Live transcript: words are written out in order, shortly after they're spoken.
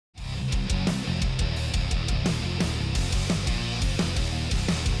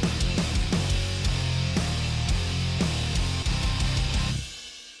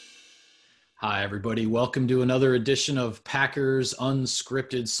Hi, everybody. Welcome to another edition of Packers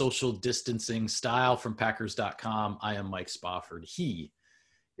Unscripted Social Distancing Style from Packers.com. I am Mike Spofford. He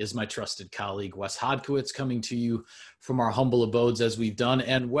is my trusted colleague, Wes Hodkiewicz, coming to you from our humble abodes as we've done.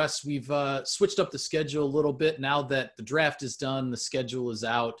 And Wes, we've switched up the schedule a little bit now that the draft is done. The schedule is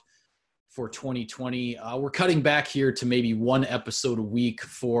out for 2020. We're cutting back here to maybe one episode a week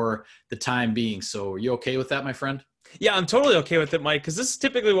for the time being. So are you okay with that, my friend? Yeah, I'm totally okay with it, Mike, because this is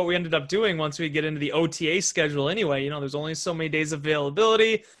typically what we ended up doing once we get into the OTA schedule anyway. There's only so many days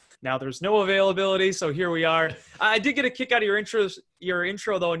availability. Now there's no availability, so here we are. I did get a kick out of your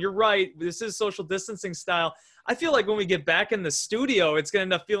intro, though, and you're right. This is social distancing style. I feel like when we get back in the studio, it's going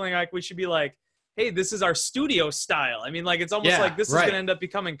to end up feeling like we should be like, hey, this is our studio style. I mean, like it's almost like this is going to end up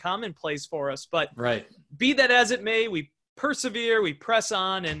becoming commonplace for us. But be that as it may, we persevere, we press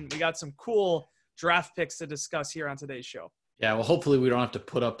on, and we got some cool draft picks to discuss here on today's show. Yeah, well, hopefully we don't have to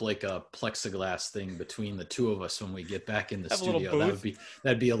put up like a plexiglass thing between the two of us when we get back in the studio.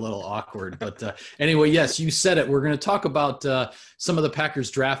 That'd be a little awkward. But anyway, yes, you said it. We're going to talk about some of the Packers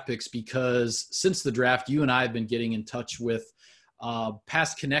draft picks because since the draft, you and I have been getting in touch with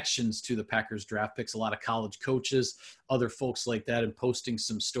past connections to the Packers draft picks, a lot of college coaches, other folks like that, and posting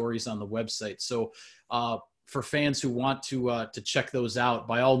some stories on the website. So for fans who want to check those out,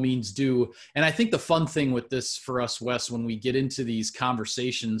 by all means do. And I think the fun thing with this for us, Wes, when we get into these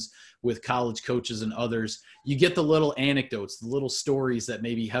conversations with college coaches and others, you get the little anecdotes, the little stories that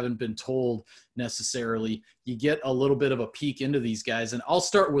maybe haven't been told necessarily. You get a little bit of a peek into these guys. And I'll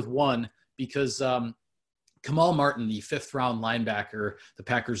start with one because Kamal Martin, the fifth-round linebacker the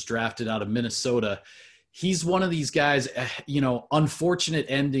Packers drafted out of Minnesota, he's one of these guys, unfortunate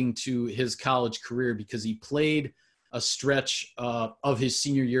ending to his college career because he played a stretch of his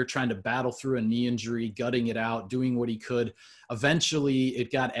senior year trying to battle through a knee injury, gutting it out, doing what he could. Eventually,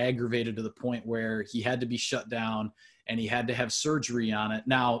 it got aggravated to the point where he had to be shut down and he had to have surgery on it.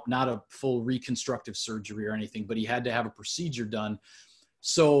 Now, not a full reconstructive surgery or anything, but he had to have a procedure done.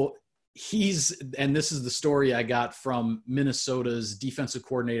 So and this is the story I got from Minnesota's defensive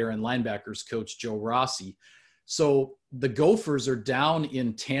coordinator and linebackers coach, Joe Rossi. So the Gophers are down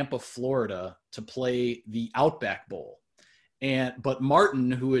in Tampa, Florida to play the Outback Bowl. But Martin,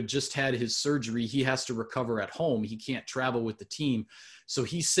 who had just had his surgery, he has to recover at home. He can't travel with the team. So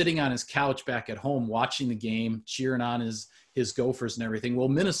he's sitting on his couch back at home, watching the game, cheering on his Gophers and everything. Well,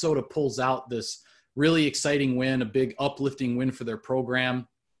 Minnesota pulls out this really exciting win, a big uplifting win for their program.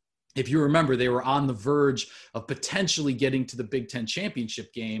 If you remember, they were on the verge of potentially getting to the Big Ten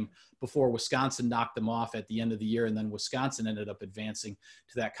championship game before Wisconsin knocked them off at the end of the year, and then Wisconsin ended up advancing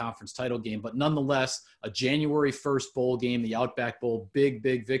to that conference title game. But nonetheless, a January 1st bowl game, the Outback Bowl, big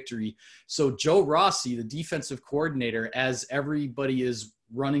victory. So Joe Rossi, the defensive coordinator, as everybody is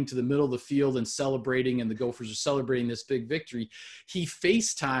running to the middle of the field and celebrating, and the Gophers are celebrating this big victory, he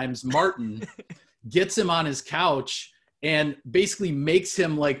FaceTimes Martin, gets him on his couch, and basically makes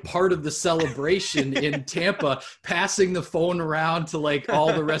him like part of the celebration in Tampa, passing the phone around to like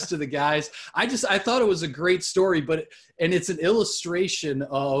all the rest of the guys. I thought it was a great story, and it's an illustration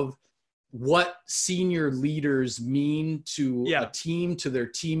of what senior leaders mean to a team, to their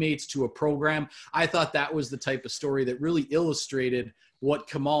teammates, to a program. I thought that was the type of story that really illustrated what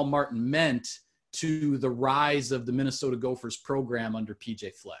Kamal Martin meant to the rise of the Minnesota Gophers program under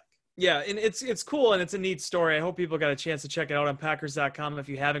PJ Fleck. Yeah, and it's cool, and it's a neat story. I hope people got a chance to check it out on Packers.com. If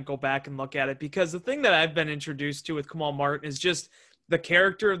you haven't, go back and look at it, because the thing that I've been introduced to with Kamal Martin is just the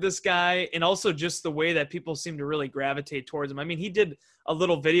character of this guy, and also just the way that people seem to really gravitate towards him. I mean, he did a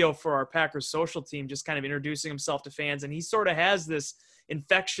little video for our Packers social team just kind of introducing himself to fans, and he sort of has this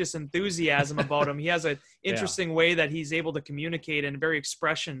infectious enthusiasm about him. He has an interesting way that he's able to communicate, and very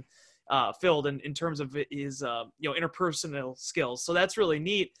expression filled in terms of his interpersonal skills. So that's really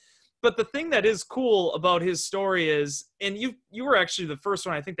neat. But the thing that is cool about his story is, and you were actually the first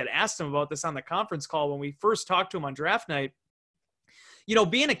one I think that asked him about this on the conference call when we first talked to him on draft night.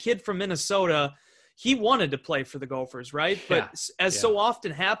 Being a kid from Minnesota, he wanted to play for the Gophers, right? But so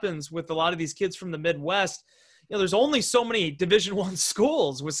often happens with a lot of these kids from the Midwest, there's only so many Division I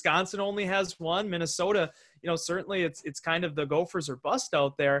schools. Wisconsin only has one. Minnesota, certainly it's kind of the Gophers or bust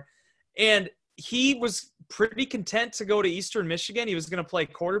out there. And he was pretty content to go to Eastern Michigan. He was going to play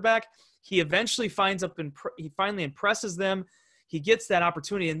quarterback. He eventually he finally impresses them. He gets that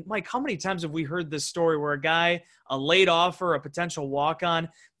opportunity. And Mike, how many times have we heard this story where a guy, a late offer, a potential walk-on,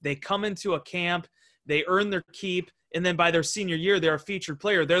 they come into a camp, they earn their keep, and then by their senior year, they're a featured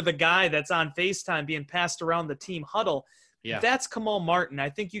player. They're the guy that's on FaceTime being passed around the team huddle. Yeah. That's Kamal Martin. I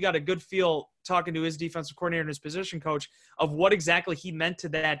think you got a good feel talking to his defensive coordinator and his position coach of what exactly he meant to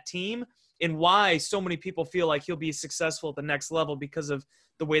that team and why so many people feel like he'll be successful at the next level because of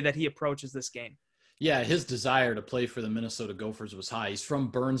the way that he approaches this game. Yeah, his desire to play for the Minnesota Gophers was high. He's from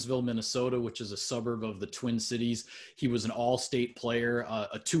Burnsville, Minnesota, which is a suburb of the Twin Cities. He was an all-state player,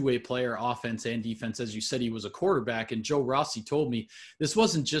 a two-way player, offense and defense. As you said, he was a quarterback. And Joe Rossi told me this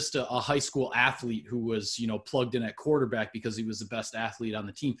wasn't just a high school athlete who was, plugged in at quarterback because he was the best athlete on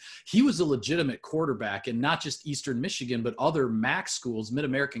the team. He was a legitimate quarterback, and not just Eastern Michigan, but other MAC schools,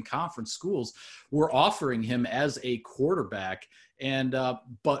 Mid-American Conference schools, were offering him as a quarterback. And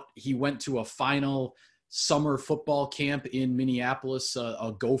but he went to a final summer football camp in Minneapolis,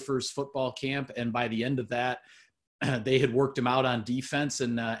 a Gophers football camp, and by the end of that, they had worked him out on defense,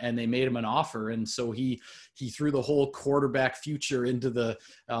 and they made him an offer. And so he threw the whole quarterback future into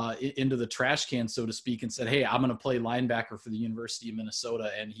the trash can, so to speak, and said, "Hey, I'm going to play linebacker for the University of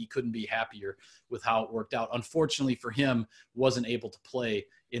Minnesota." And he couldn't be happier with how it worked out. Unfortunately for him, wasn't able to play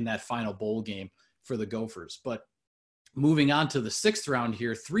in that final bowl game for the Gophers. But moving on to the 6th round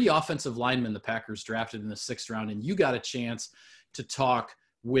here, 3 offensive linemen the Packers drafted in the 6th round, and you got a chance to talk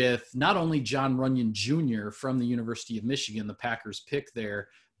with not only Jon Runyan Jr. from the University of Michigan, the Packers pick there,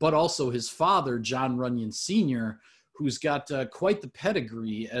 but also his father, Jon Runyan Sr., who's got quite the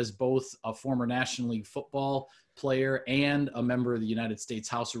pedigree as both a former National League football player and a member of the United States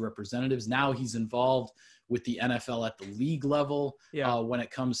House of Representatives. Now he's involved with the NFL at the league level when it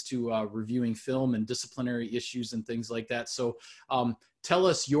comes to reviewing film and disciplinary issues and things like that. So tell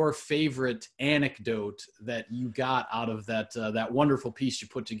us your favorite anecdote that you got out of that wonderful piece you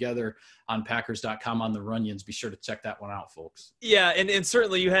put together on Packers.com on the Runyans. Be sure to check that one out, folks. Yeah, and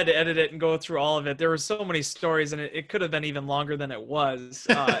certainly you had to edit it and go through all of it. There were so many stories, and it could have been even longer than it was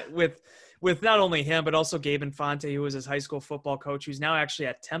with not only him, but also Gabe Infante, who was his high school football coach, who's now actually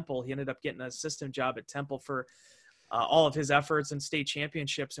at Temple. He ended up getting an assistant job at Temple for all of his efforts and state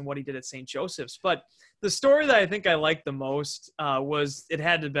championships and what he did at St. Joseph's. But the story that I think I liked the most was it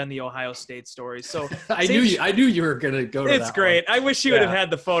had to have been the Ohio State story. So I knew you were going to go to that. It's great. I wish he would have had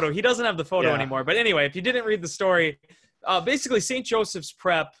the photo. He doesn't have the photo anymore. But anyway, if you didn't read the story, basically St. Joseph's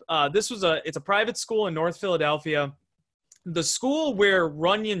Prep, it's a private school in North Philadelphia. The school where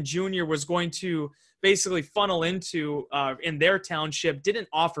Runyan Jr. was going to basically funnel into in their township didn't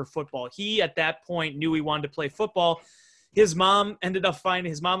offer football. He, at that point, knew he wanted to play football. His mom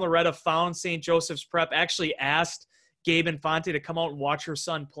Loretta found St. Joseph's Prep, actually asked Gabe Infante to come out and watch her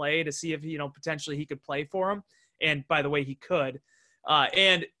son play to see if, potentially he could play for him. And by the way, he could.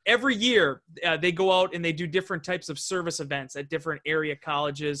 And every year they go out and they do different types of service events at different area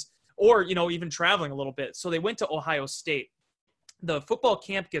colleges, or, even traveling a little bit. So they went to Ohio State. The football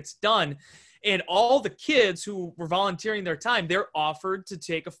camp gets done, and all the kids who were volunteering their time, they're offered to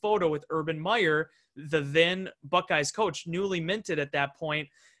take a photo with Urban Meyer, the then Buckeyes coach, newly minted at that point.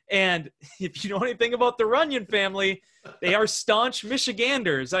 And if you know anything about the Runyan family, they are staunch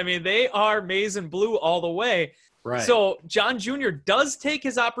Michiganders. I mean, they are maize and blue all the way. Right. So Jon Jr. does take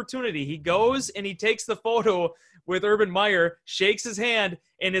his opportunity. He goes and he takes the photo with Urban Meyer, shakes his hand,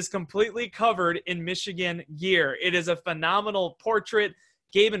 and is completely covered in Michigan gear. It is a phenomenal portrait.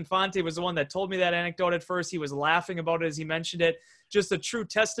 Gabe Infante was the one that told me that anecdote at first. He was laughing about it as he mentioned it. Just a true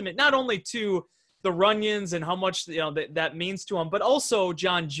testament, not only to the Runyans and how much that means to him, but also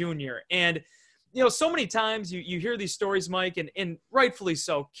Jon Jr. And so many times you hear these stories, Mike, and rightfully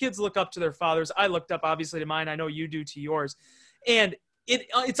so. Kids look up to their fathers. I looked up, obviously, to mine. I know you do to yours. And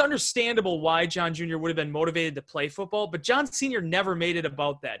it's understandable why Jon Jr. would have been motivated to play football, but Jon Sr. never made it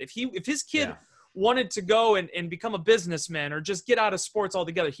about that. If his kid wanted to go and become a businessman or just get out of sports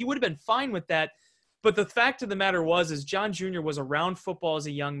altogether, he would have been fine with that. But the fact of the matter is Jon Jr. was around football as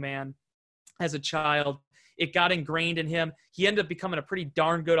a young man, as a child. It got ingrained in him. He ended up becoming a pretty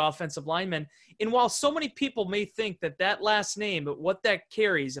darn good offensive lineman. And while so many people may think that last name, but what that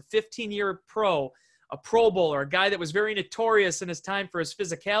carries, a 15-year pro, a Pro Bowler, a guy that was very notorious in his time for his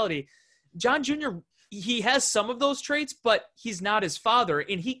physicality, Jon Jr., he has some of those traits, but he's not his father.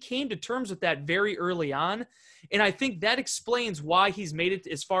 And he came to terms with that very early on. And I think that explains why he's made it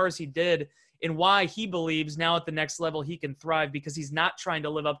as far as he did and why he believes now at the next level he can thrive, because he's not trying to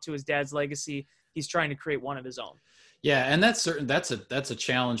live up to his dad's legacy. He's trying to create one of his own. Yeah, and that's a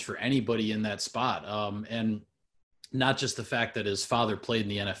challenge for anybody in that spot. And not just the fact that his father played in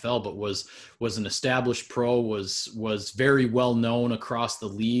the NFL, but was an established pro, was very well known across the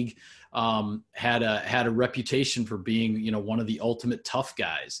league, had a reputation for being, one of the ultimate tough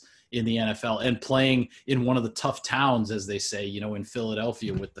guys in the NFL, and playing in one of the tough towns, as they say, in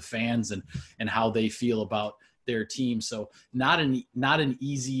Philadelphia, with the fans and how they feel about their team. So not an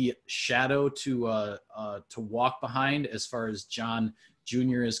easy shadow to walk behind as far as Jon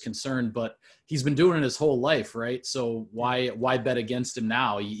Jr. is concerned, but he's been doing it his whole life, right? So why bet against him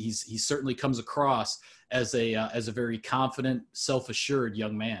now? He certainly comes across as a very confident, self-assured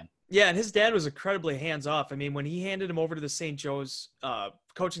young man. Yeah, and his dad was incredibly hands-off. I mean, when he handed him over to the St. Joe's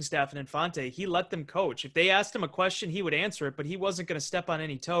coaching staff in Infante, he let them coach. If they asked him a question, he would answer it, but he wasn't going to step on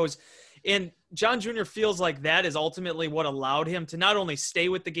any toes. And John Jr. feels like that is ultimately what allowed him to not only stay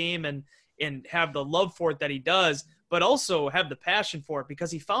with the game and have the love for it that he does, but also have the passion for it because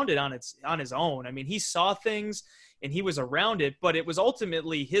he found it on his own. I mean, he saw things and he was around it, but it was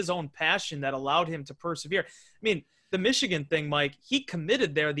ultimately his own passion that allowed him to persevere. I mean, the Michigan thing, Mike, he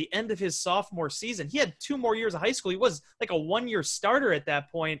committed there the end of his sophomore season. He had 2 more years of high school. He was like a 1-year starter at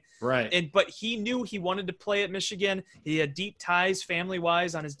that point. Right. But he knew he wanted to play at Michigan. He had deep ties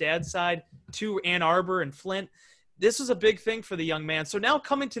family-wise on his dad's side to Ann Arbor and Flint. This was a big thing for the young man. So now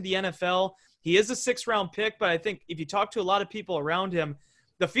coming to the NFL, he is a 6th-round pick, but I think if you talk to a lot of people around him,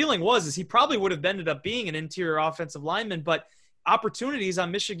 the feeling is he probably would have ended up being an interior offensive lineman, but opportunities on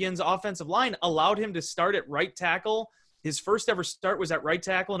Michigan's offensive line allowed him to start at right tackle. His first ever start was at right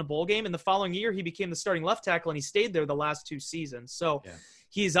tackle in a bowl game. And the following year, he became the starting left tackle, and he stayed there the last 2 seasons. So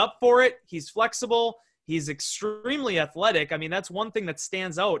He's up for it. He's flexible. He's extremely athletic. I mean, that's one thing that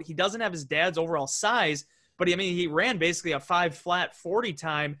stands out. He doesn't have his dad's overall size, but he ran basically a 5 40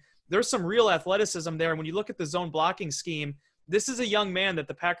 time. There's some real athleticism there. And when you look at the zone blocking scheme, this is a young man that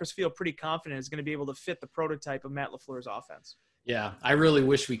the Packers feel pretty confident is going to be able to fit the prototype of Matt LaFleur's offense. Yeah, I really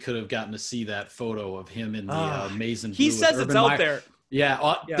wish we could have gotten to see that photo of him in the Mason. He says it's out there.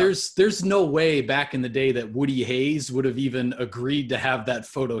 Yeah, there's no way back in the day that Woody Hayes would have even agreed to have that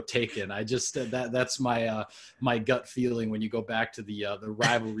photo taken. I just that's my my gut feeling when you go back to the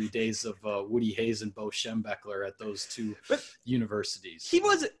rivalry days of Woody Hayes and Bo Schembechler at those 2 universities. He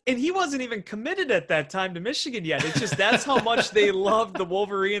wasn't even committed at that time to Michigan yet. It's just that's how much they loved the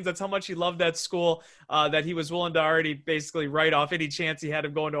Wolverines. That's how much he loved that school that he was willing to already basically write off any chance he had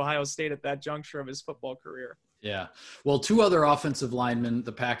of going to Ohio State at that juncture of his football career. Yeah. Well, 2 other offensive linemen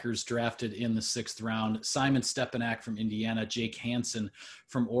the Packers drafted in the 6th round, Simon Stepanak from Indiana, Jake Hansen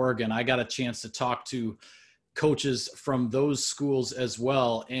from Oregon. I got a chance to talk to coaches from those schools as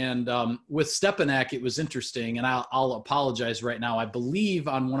well. And with Stepanak, it was interesting, and I'll apologize right now. I believe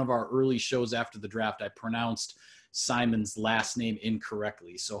on one of our early shows after the draft, I pronounced Simon's last name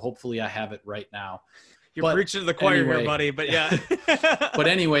incorrectly. So hopefully I have it right now. You're preaching to the choir here, buddy, but yeah. But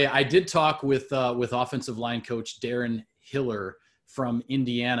anyway, I did talk with offensive line coach Darren Hiller from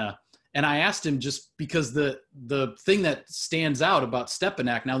Indiana, and I asked him just because the thing that stands out about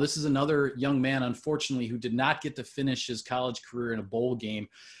Stepanak, now this is another young man, unfortunately, who did not get to finish his college career in a bowl game.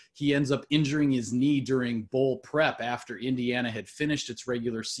 He ends up injuring his knee during bowl prep after Indiana had finished its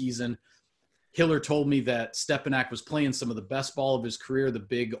regular season. Hiller told me that Stepanak was playing some of the best ball of his career, the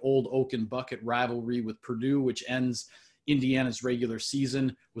big Old Oaken Bucket rivalry with Purdue, which ends Indiana's regular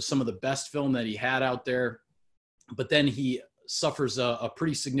season, was some of the best film that he had out there. But then he suffers a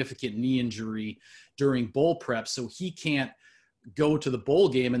pretty significant knee injury during bowl prep, so he can't go to the bowl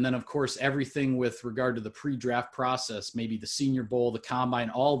game. And then, of course, everything with regard to the pre-draft process, maybe the Senior Bowl, the Combine,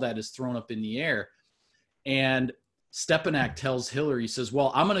 all that is thrown up in the air. And Stepanak tells Hiller, he says, well,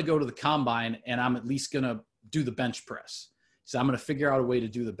 I'm going to go to the Combine and I'm at least going to do the bench press. So I'm going to figure out a way to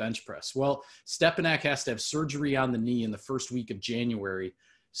do the bench press. Well, Stepanak has to have surgery on the knee in the first week of January.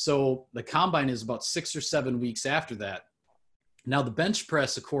 So the Combine is about 6 or 7 weeks after that. Now the bench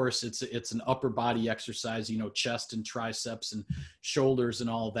press, of course, it's an upper body exercise, chest and triceps and shoulders and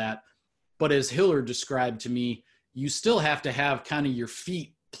all of that. But as Hiller described to me, you still have to have kind of your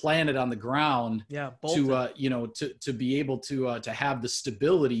feet planted on the ground to be able to have the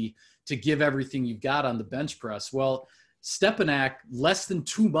stability to give everything you've got on the bench press. Well, Stepanak, less than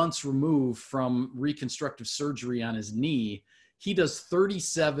 2 months removed from reconstructive surgery on his knee, he does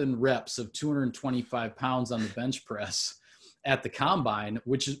 37 reps of 225 pounds on the bench press at the Combine,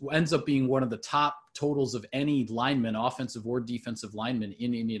 which ends up being one of the top totals of any lineman, offensive or defensive lineman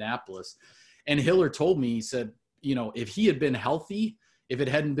in Indianapolis. And Hiller told me, he said, if he had been healthy, if it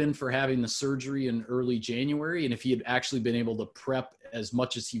hadn't been for having the surgery in early January, and if he had actually been able to prep as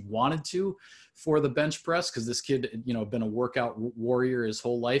much as he wanted to for the bench press, because this kid, been a workout warrior his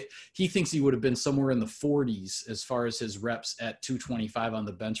whole life, he thinks he would have been somewhere in the 40s as far as his reps at 225 on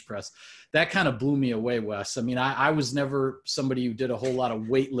the bench press. That kind of blew me away, Wes. I mean, I was never somebody who did a whole lot of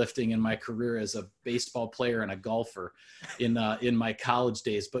weightlifting in my career as a baseball player and a golfer in my college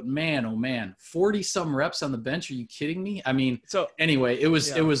days. But man, oh man, 40 some reps on the bench. Are you kidding me? I mean, so anyway, it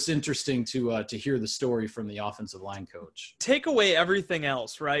was interesting to hear the story from the offensive line coach. Take away everything everything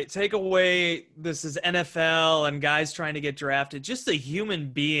else, right? Take away this is NFL and guys trying to get drafted. Just a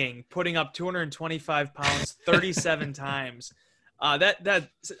human being putting up 225 pounds 37 times.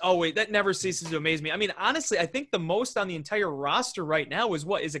 That never ceases to amaze me. I mean, honestly, I think the most on the entire roster right now is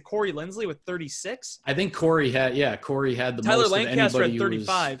Corey Linsley with 36? I think Corey had the Tyler most Lancaster of anybody had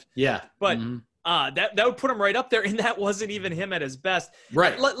 35. But that would put him right up there, and that wasn't even him at his best.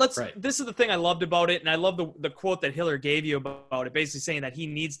 Right. This is the thing I loved about it, and I love the quote that Hiller gave you about it, basically saying that he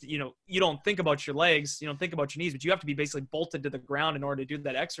needs to, you don't think about your legs, you don't think about your knees, but you have to be basically bolted to the ground in order to do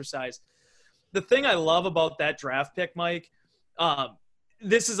that exercise. The thing I love about that draft pick, Mike,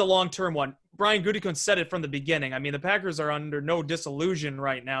 this is a long-term one. Brian Gutekunst said it from the beginning. I mean, the Packers are under no disillusion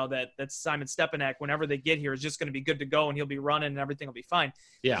right now that Simon Stepanek, whenever they get here, is just going to be good to go and he'll be running and everything will be fine.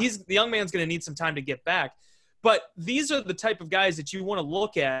 Yeah. The young man's going to need some time to get back. But these are the type of guys that you want to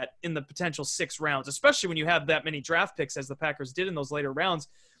look at in the potential 6 rounds, especially when you have that many draft picks as the Packers did in those later rounds,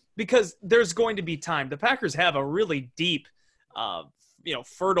 because there's going to be time. The Packers have a really deep,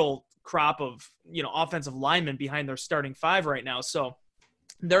 fertile crop of, offensive linemen behind their starting 5 right now. So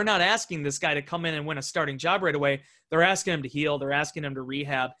they're not asking this guy to come in and win a starting job right away. They're asking him to heal. They're asking him to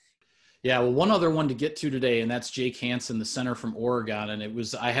rehab. Yeah, well, one other one to get to today, and that's Jake Hansen, the center from Oregon.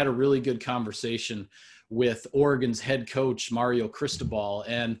 And I had a really good conversation with Oregon's head coach, Mario Cristobal.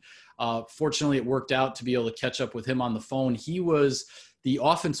 And fortunately, it worked out to be able to catch up with him on the phone. He was the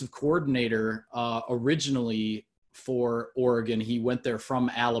offensive coordinator originally for Oregon. He went there from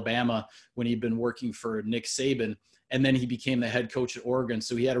Alabama when he'd been working for Nick Saban. And then he became the head coach at Oregon.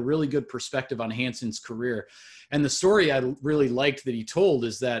 So he had a really good perspective on Hansen's career. And the story I really liked that he told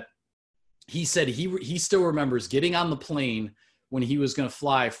is that he said he still remembers getting on the plane when he was going to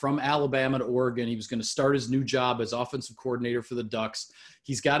fly from Alabama to Oregon. He was going to start his new job as offensive coordinator for the Ducks.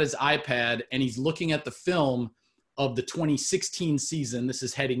 He's got his iPad and he's looking at the film of the 2016 season. This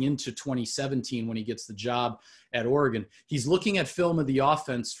is heading into 2017 when he gets the job at Oregon. He's looking at film of the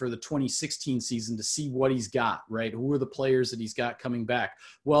offense for the 2016 season to see what he's got, right? Who are the players that he's got coming back?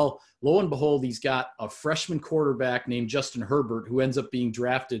 Well, lo and behold, he's got a freshman quarterback named Justin Herbert, who ends up being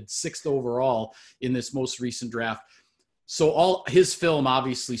drafted 6th overall in this most recent draft. So all his film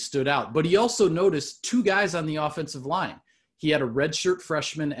obviously stood out, but he also noticed 2 guys on the offensive line. He had a redshirt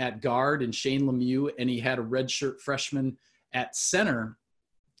freshman at guard in Shane Lemieux, and he had a redshirt freshman at center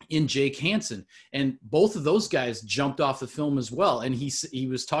in Jake Hansen. And both of those guys jumped off the film as well. And he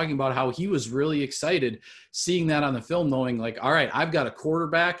was talking about how he was really excited seeing that on the film, knowing like, all right, I've got a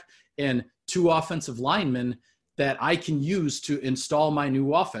quarterback and 2 offensive linemen that I can use to install my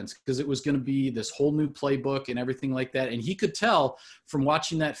new offense, because it was going to be this whole new playbook and everything like that. And he could tell from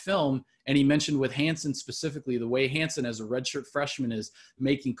watching that film, and he mentioned with Hansen specifically, the way Hansen as a redshirt freshman is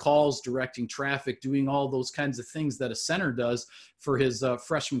making calls, directing traffic, doing all those kinds of things that a center does for his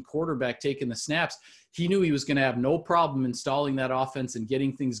freshman quarterback taking the snaps. He knew he was going to have no problem installing that offense and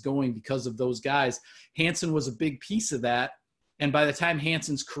getting things going because of those guys. Hansen was a big piece of that. And by the time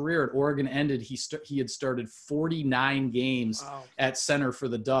Hansen's career at Oregon ended, he had started 49 games at center for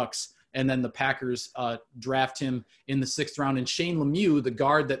the Ducks. And then the Packers draft him in the 6th round. And Shane Lemieux, the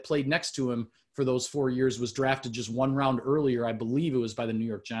guard that played next to him for those 4 years, was drafted just 1 round earlier. I believe it was by the New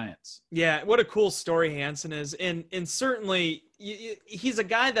York Giants. Yeah, what a cool story Hansen is. And certainly he's a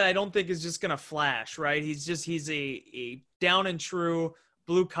guy that I don't think is just going to flash, right? He's a down and true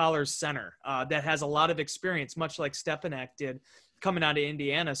blue-collar center that has a lot of experience, much like Stepanek did coming out of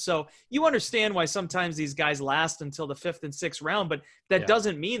Indiana. So you understand why sometimes these guys last until the 5th and 6th round, but that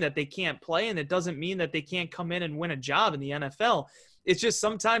doesn't mean that they can't play, and it doesn't mean that they can't come in and win a job in the NFL. It's just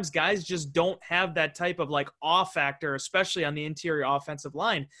sometimes guys just don't have that type of like awe factor, especially on the interior offensive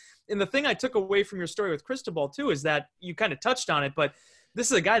line. And the thing I took away from your story with Cristobal too is that you kind of touched on it, but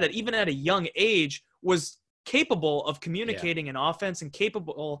this is a guy that even at a young age was capable of communicating an offense and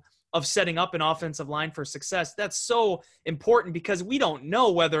capable of setting up an offensive line for success. That's so important because we don't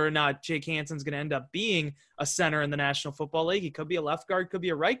know whether or not Jake Hansen's going to end up being a center in the National Football League. He could be a left guard, could be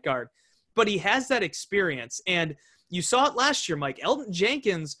a right guard, but he has that experience. And you saw it last year, Mike. Elton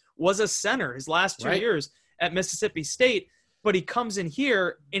Jenkins was a center his last 2 years at Mississippi State, but he comes in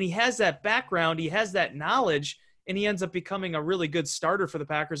here and he has that background, he has that knowledge, and he ends up becoming a really good starter for the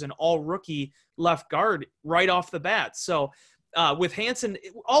Packers, an all-rookie left guard right off the bat. So with Hansen,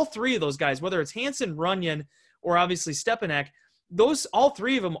 all 3 of those guys, whether it's Hansen, Runyon, or obviously Stepanek, all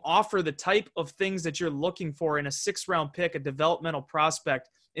three of them offer the type of things that you're looking for in a 6th-round pick, a developmental prospect.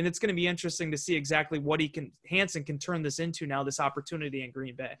 And it's going to be interesting to see exactly what Hansen can turn this into now, this opportunity in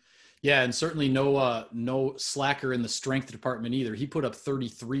Green Bay. Yeah, and certainly no slacker in the strength department either. He put up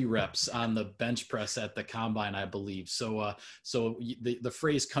 33 reps on the bench press at the combine, I believe. So the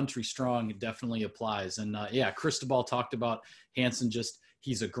phrase "country strong" definitely applies. And Cristobal talked about Hansen.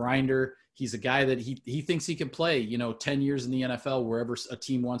 He's a grinder. He's a guy that he thinks he can play, 10 years in the NFL, wherever a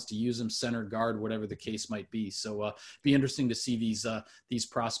team wants to use him, center, guard, whatever the case might be. So be interesting to see these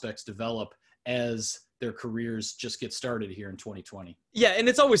prospects develop as their careers just get started here in 2020. Yeah, and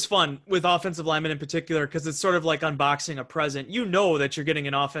it's always fun with offensive linemen in particular because it's sort of like unboxing a present. You know that you're getting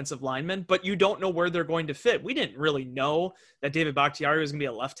an offensive lineman, but you don't know where they're going to fit. We didn't really know that David Bakhtiari was going to be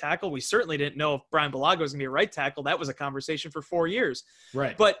a left tackle. We certainly didn't know if Brian Bulaga was going to be a right tackle. That was a conversation for 4 years.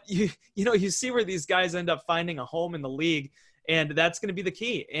 Right. But you see where these guys end up finding a home in the league, and that's going to be the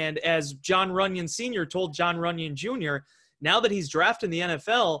key. And as John Runyon Sr. told John Runyon Jr., now that he's drafted in the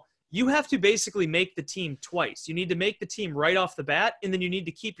NFL, you have to basically make the team twice. You need to make the team right off the bat, and then you need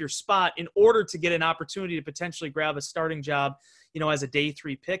to keep your spot in order to get an opportunity to potentially grab a starting job, as a day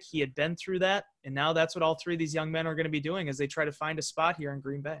 3 pick. He had been through that, and now that's what all three of these young men are going to be doing as they try to find a spot here in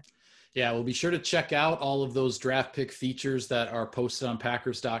Green Bay. Yeah, we'll be sure to check out all of those draft pick features that are posted on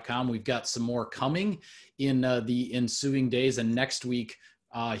Packers.com. We've got some more coming in the ensuing days, and next week,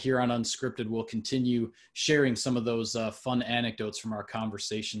 here on Unscripted, we'll continue sharing some of those fun anecdotes from our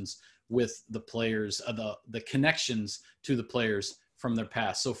conversations with the players, the connections to the players from their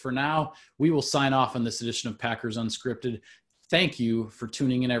past. So for now, we will sign off on this edition of Packers Unscripted. Thank you for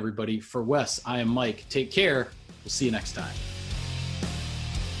tuning in, everybody. For Wes, I am Mike. Take care. We'll see you next time.